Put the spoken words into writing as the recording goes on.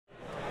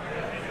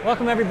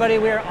Welcome everybody,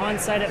 we are on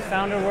site at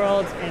Founder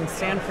World in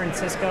San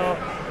Francisco.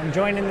 I'm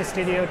joined in the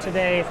studio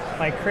today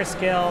by Kris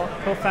Gale,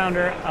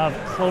 co-founder of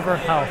Clover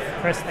Health.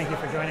 Kris, thank you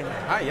for joining me.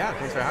 Hi, yeah,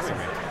 thanks for having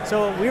me.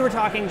 So we were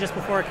talking just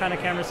before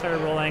cameras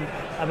started rolling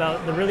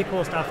about the really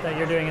cool stuff that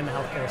you're doing in the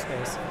healthcare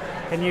space.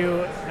 Can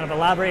you kind of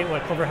elaborate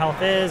what Clover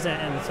Health is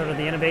and sort of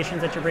the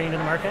innovations that you're bringing to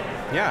the market?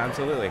 Yeah,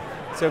 absolutely.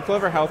 So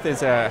Clover Health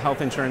is a health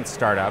insurance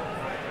startup,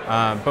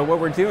 but what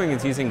we're doing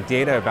is using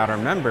data about our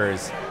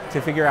members to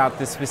figure out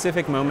the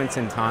specific moments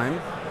in time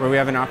where we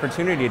have an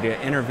opportunity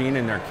to intervene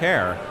in their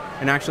care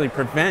and actually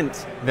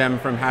prevent them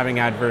from having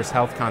adverse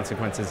health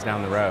consequences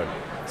down the road.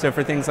 So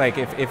for things like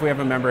if we have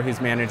a member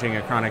who's managing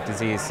a chronic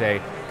disease, say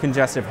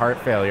congestive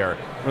heart failure,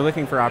 we're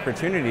looking for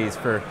opportunities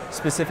for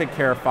specific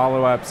care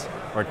follow-ups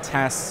or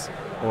tests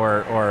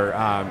or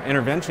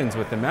interventions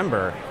with the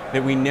member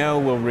that we know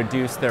will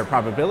reduce their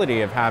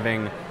probability of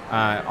having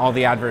all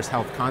the adverse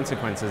health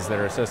consequences that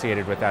are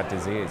associated with that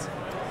disease.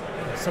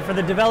 So for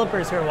the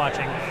developers who are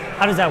watching,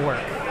 how does that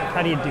work?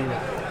 How do you do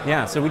that?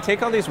 Yeah, so we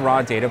take all these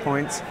raw data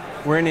points.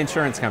 We're an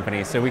insurance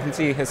company, so we can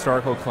see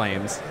historical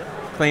claims.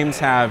 Claims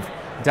have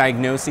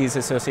diagnoses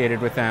associated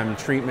with them,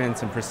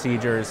 treatments and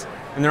procedures,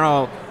 and they're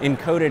all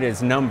encoded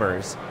as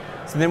numbers.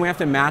 So then we have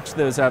to match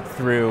those up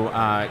through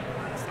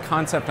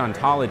concept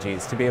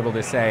ontologies to be able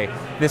to say,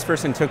 this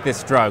person took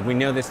this drug, we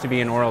know this to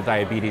be an oral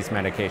diabetes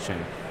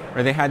medication.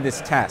 Or they had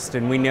this test,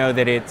 and we know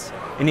that it's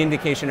an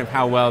indication of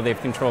how well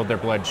they've controlled their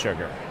blood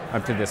sugar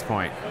up to this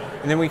point.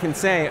 And then we can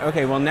say,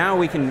 okay, well now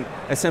we can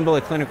assemble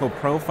a clinical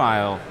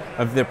profile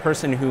of the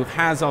person who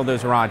has all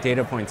those raw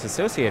data points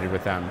associated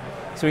with them.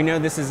 So we know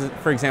this is,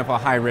 for example, a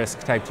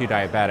high-risk type 2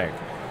 diabetic.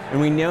 And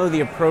we know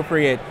the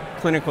appropriate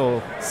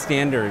clinical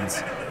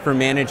standards for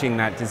managing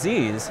that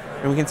disease,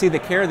 and we can see the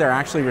care they're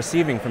actually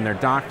receiving from their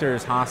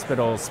doctors,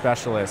 hospitals,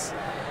 specialists,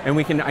 and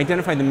we can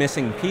identify the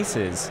missing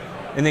pieces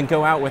and then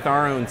go out with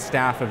our own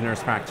staff of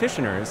nurse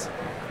practitioners.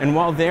 And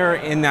while they're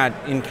in that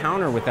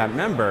encounter with that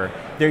member,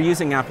 they're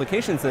using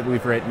applications that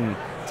we've written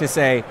to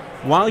say,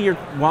 while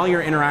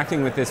you're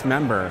interacting with this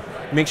member,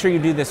 make sure you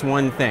do this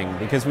one thing,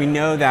 because we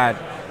know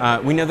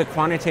that we know the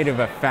quantitative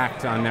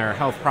effect on their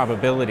health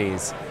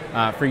probabilities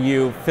for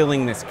you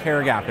filling this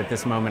care gap at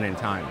this moment in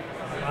time.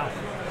 Wow.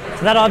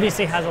 So that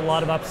obviously has a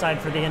lot of upside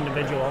for the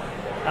individual,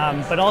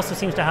 but also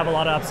seems to have a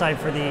lot of upside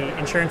for the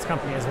insurance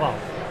company as well.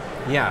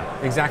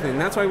 Yeah, exactly, and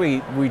that's why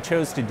we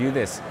chose to do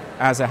this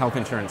as a health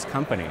insurance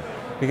company,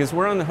 because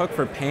we're on the hook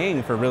for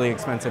paying for really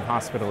expensive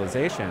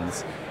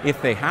hospitalizations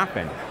if they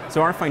happen.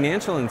 So our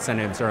financial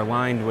incentives are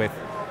aligned with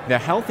the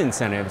health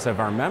incentives of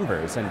our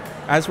members, and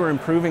as we're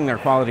improving their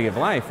quality of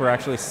life, we're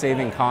actually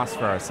saving costs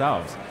for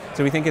ourselves.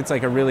 So we think it's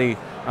like a really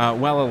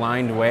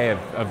well-aligned way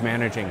of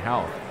managing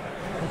health.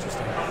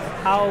 Interesting.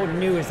 How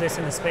new is this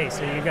in the space?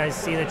 So you guys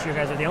see that you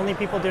guys are the only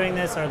people doing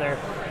this? Are there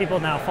people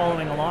now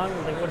following along?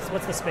 Like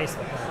what's the space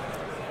look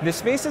like? The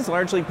space is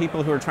largely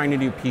people who are trying to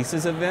do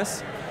pieces of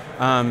this.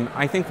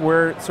 I think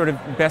we're sort of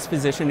best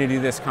positioned to do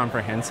this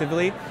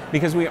comprehensively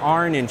because we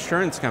are an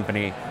insurance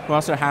company who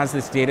also has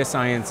this data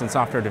science and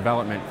software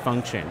development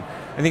function.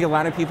 I think a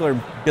lot of people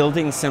are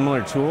building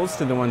similar tools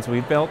to the ones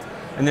we've built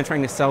and then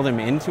trying to sell them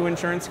into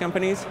insurance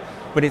companies,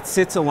 but it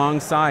sits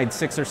alongside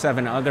 6 or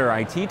 7 other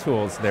IT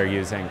tools they're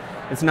using.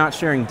 It's not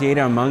sharing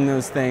data among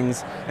those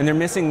things, and they're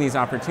missing these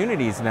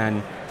opportunities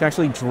then to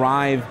actually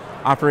drive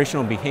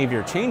operational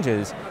behavior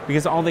changes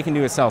because all they can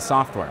do is sell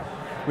software.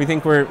 We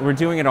think we're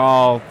doing it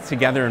all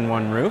together in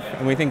one roof,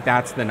 and we think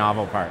that's the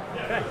novel part.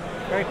 Okay,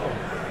 very cool.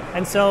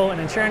 And so an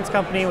insurance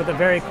company with a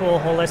very cool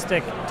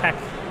holistic tech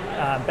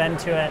bend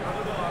to it,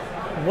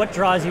 what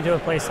draws you to a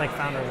place like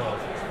Founder World?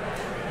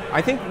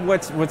 I think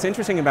what's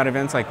interesting about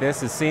events like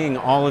this is seeing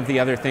all of the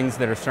other things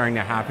that are starting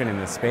to happen in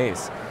this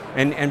space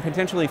and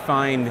potentially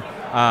find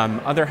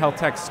other health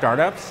tech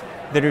startups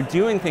that are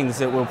doing things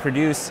that will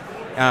produce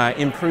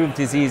improved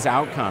disease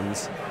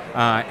outcomes.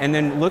 And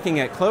then looking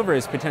at Clover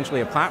as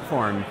potentially a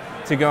platform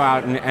to go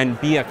out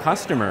and be a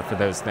customer for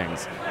those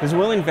things. Because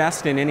we'll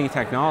invest in any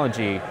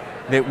technology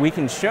that we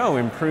can show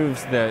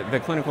improves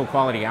the clinical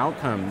quality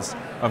outcomes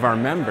of our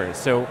members.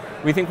 So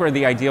we think we're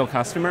the ideal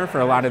customer for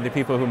a lot of the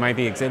people who might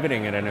be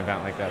exhibiting at an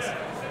event like this.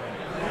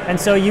 And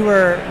so you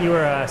were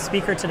a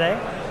speaker today.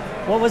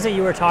 What was it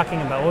you were talking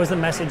about? What was the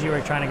message you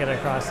were trying to get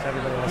across to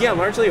everybody else? Yeah,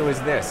 largely it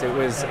was this.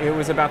 It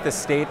was about the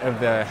state of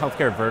the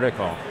healthcare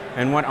vertical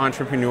and what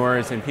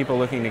entrepreneurs and people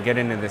looking to get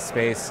into this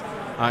space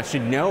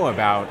should know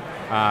about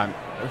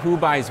who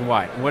buys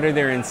what are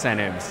their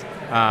incentives,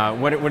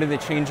 what are the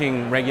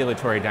changing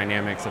regulatory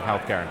dynamics of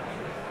healthcare.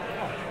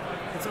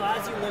 And so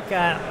as you look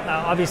at,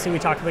 obviously we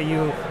talked about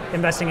you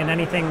investing in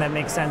anything that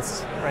makes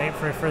sense, right,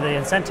 for the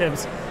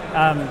incentives.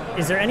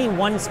 Is there any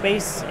one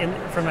space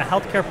from a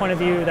healthcare point of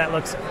view that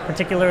looks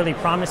particularly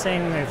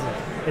promising?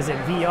 Is it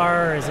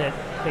VR? Is it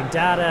big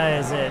data?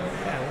 Is it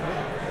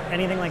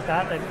anything like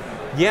that?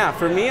 Yeah,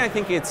 for me, I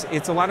think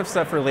it's a lot of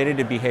stuff related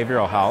to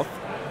behavioral health.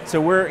 So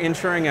we're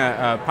insuring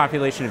a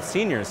population of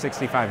seniors,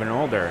 65 and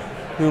older,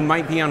 who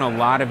might be on a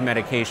lot of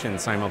medications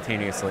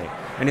simultaneously.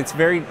 And it's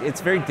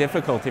very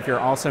difficult if you're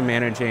also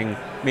managing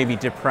maybe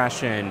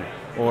depression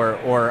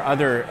or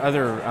other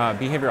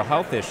behavioral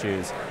health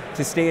issues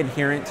to stay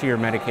adherent to your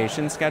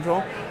medication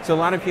schedule. So a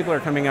lot of people are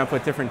coming up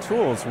with different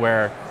tools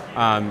where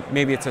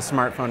maybe it's a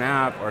smartphone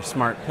app or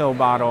smart pill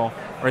bottle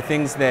or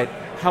things that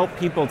help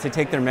people to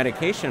take their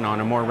medication on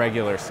a more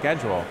regular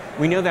schedule.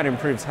 We know that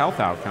improves health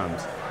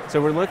outcomes.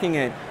 So we're looking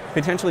at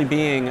potentially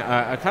being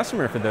a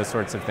customer for those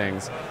sorts of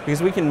things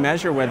because we can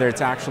measure whether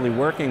it's actually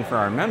working for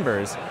our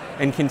members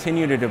and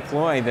continue to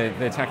deploy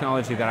the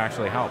technology that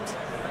actually helps.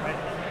 Right.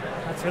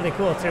 That's really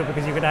cool too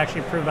because you could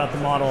actually prove out the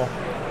model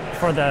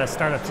for the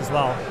startups as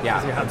well.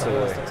 Yeah, you have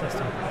absolutely. The holistic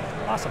system.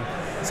 Awesome.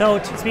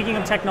 So speaking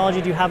of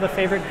technology, do you have a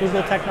favorite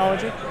Google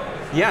technology?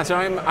 Yeah, so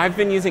I've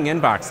been using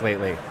Inbox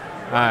lately.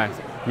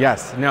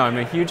 Yes, no, I'm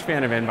a huge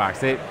fan of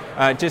Inbox. It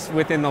just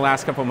within the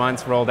last couple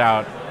months rolled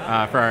out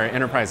for our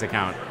enterprise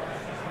account.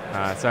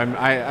 So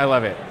I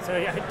love it. So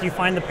do you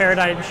find the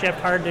paradigm shift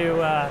hard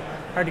to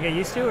get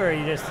used to, or are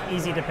you just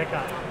easy to pick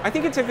up? I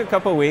think it took a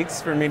couple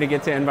weeks for me to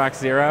get to Inbox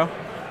 0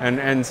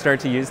 and start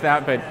to use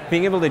that, but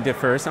being able to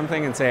defer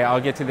something and say,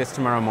 I'll get to this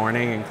tomorrow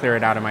morning and clear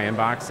it out of my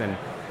inbox and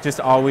just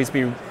always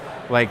be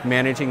like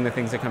managing the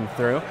things that come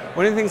through.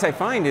 One of the things I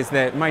find is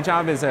that my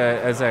job as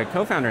a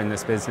co-founder in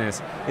this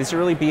business is to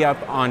really be up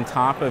on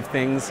top of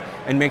things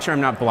and make sure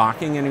I'm not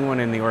blocking anyone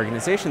in the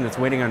organization that's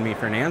waiting on me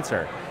for an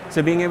answer.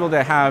 So being able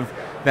to have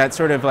that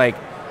sort of like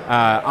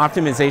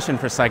optimization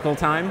for cycle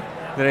time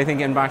that I think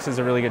Inbox does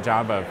a really good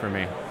job of for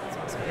me.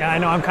 Yeah, I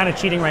know I'm kind of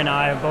cheating right now.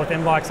 I have both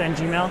Inbox and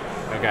Gmail.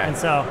 Okay. And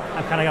so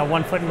I've kind of got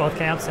one foot in both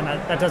camps, and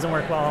that doesn't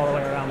work well all the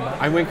way around. But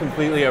I went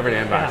completely over to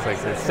Inbox. Yeah.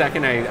 Like the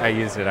second I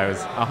used it, I was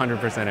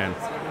 100%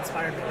 in.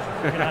 Inspired me.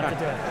 We're gonna have to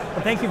do it.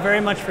 Well, thank you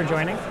very much for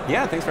joining.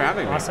 Yeah, thanks for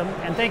having me. Awesome.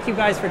 And thank you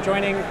guys for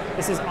joining.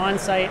 This is On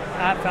Site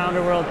at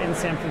Founder World in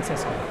San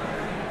Francisco.